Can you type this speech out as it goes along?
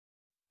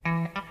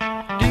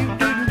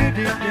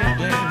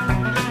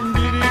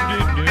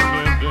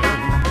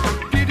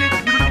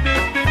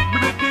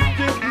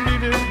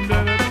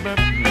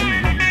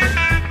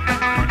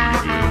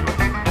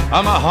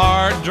I'm a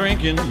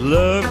hard-drinking,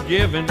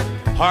 love-giving,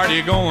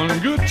 party-going,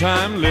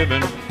 good-time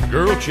living,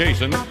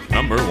 girl-chasing,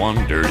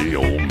 #1 dirty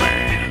old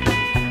man.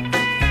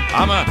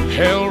 I'm a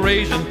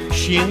hell-raising,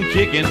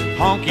 shin-kicking,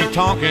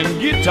 honky-tonkin',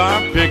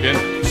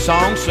 guitar-picking,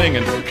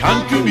 song-singing,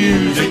 country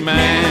music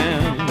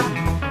man.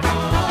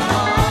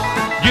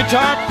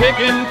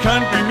 Guitar-picking,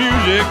 country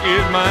music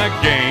is my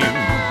game,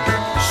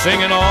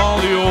 singing all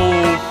the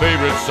old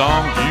favorite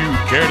songs you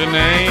care to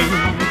name.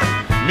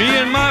 Me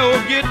and my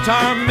old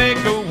guitar make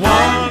a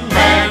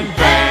one-man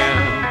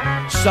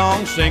band,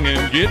 song-singing,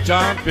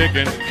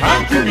 guitar-picking,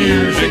 country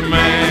music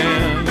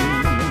man.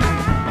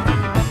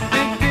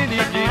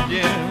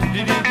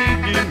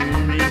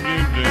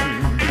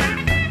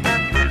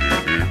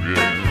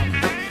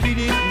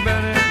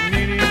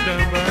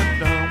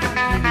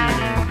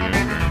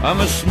 I'm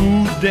a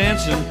smooth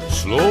dancing,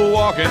 slow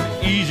walking,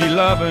 easy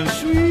loving,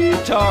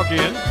 sweet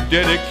talking,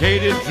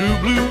 dedicated true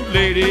blue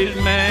ladies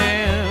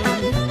man.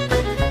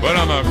 But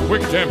I'm a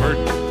quick tempered,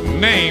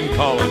 name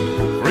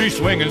calling, free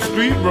swinging,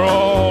 street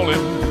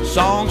brawling,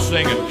 song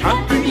singing,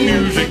 country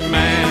music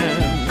man.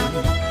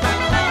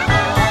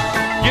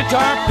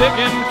 Guitar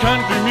picking,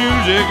 country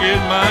music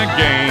is my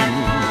game,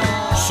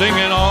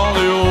 singing all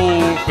the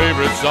old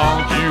favorite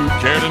songs you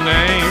care to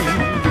name.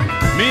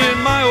 Me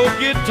and my old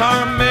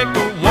guitar make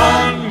a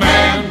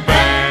one-man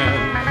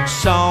band,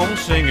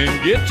 song-singing,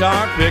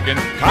 guitar-picking,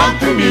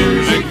 country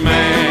music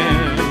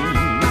man.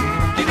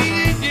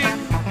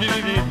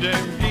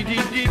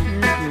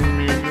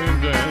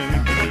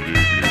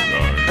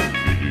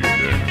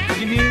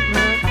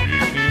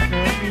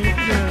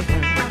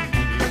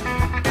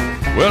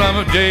 Well, I'm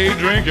a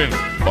day-drinking,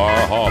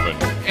 bar-hopping,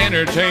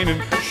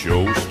 entertaining,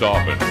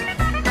 show-stopping.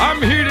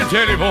 I'm here to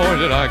tell you, boys,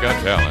 that I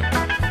got talent.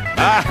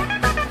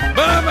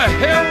 But I'm a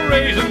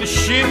hell-raising,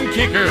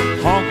 shin-kicker,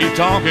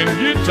 honky-tonkin',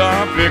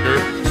 guitar-picker,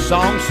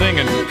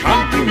 song-singing,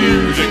 country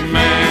music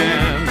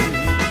man.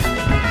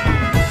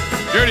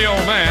 Dirty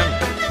old man?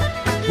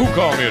 Who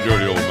called me a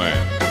dirty old man?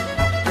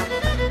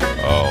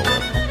 Oh,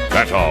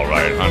 that's all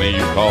right, honey.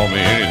 You call me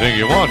anything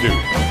you want to,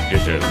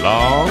 just as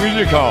long as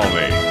you call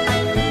me.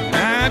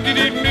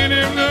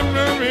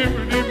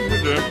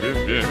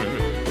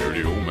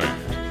 Dirty old man,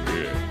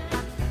 yeah.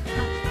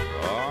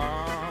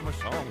 I'm a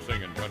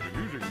song-singing country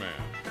music man.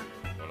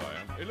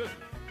 Hey, listen,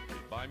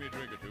 buy me a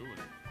drink or two.